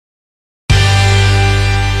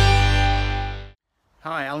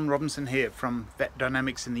Hi, Alan Robinson here from Vet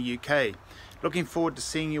Dynamics in the UK. Looking forward to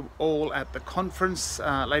seeing you all at the conference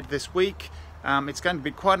later this week. It's going to be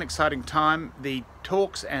quite an exciting time. The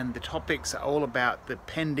talks and the topics are all about the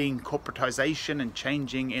pending corporatization and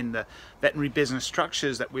changing in the veterinary business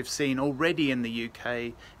structures that we've seen already in the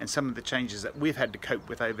UK and some of the changes that we've had to cope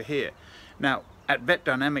with over here. Now, at Vet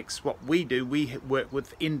Dynamics, what we do, we work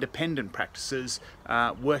with independent practices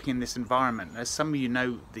working in this environment. As some of you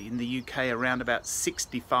know, in the UK, around about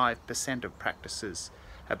 65% of practices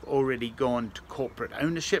have already gone to corporate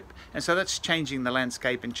ownership, and so that's changing the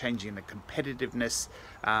landscape and changing the competitiveness.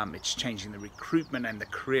 It's changing the recruitment and the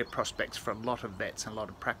career prospects for a lot of vets and a lot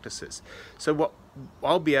of practices. So what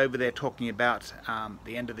I'll be over there talking about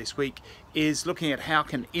the end of this week is looking at how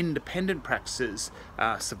can independent practices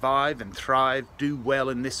survive and thrive, do well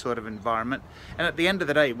in this sort of environment. And at the end of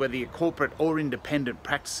the day, whether you're corporate or independent,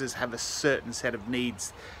 practices have a certain set of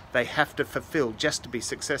needs they have to fulfill just to be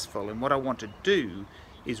successful. And what I want to do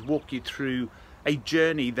is walk you through a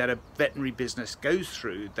journey that a veterinary business goes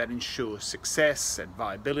through that ensures success and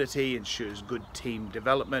viability, ensures good team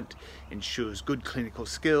development, ensures good clinical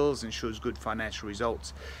skills, ensures good financial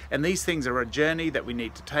results. And these things are a journey that we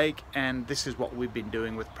need to take, and this is what we've been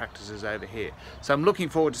doing with practices over here. So I'm looking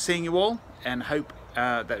forward to seeing you all and hope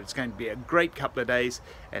that it's going to be a great couple of days,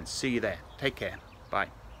 and see you there. Take care. Bye.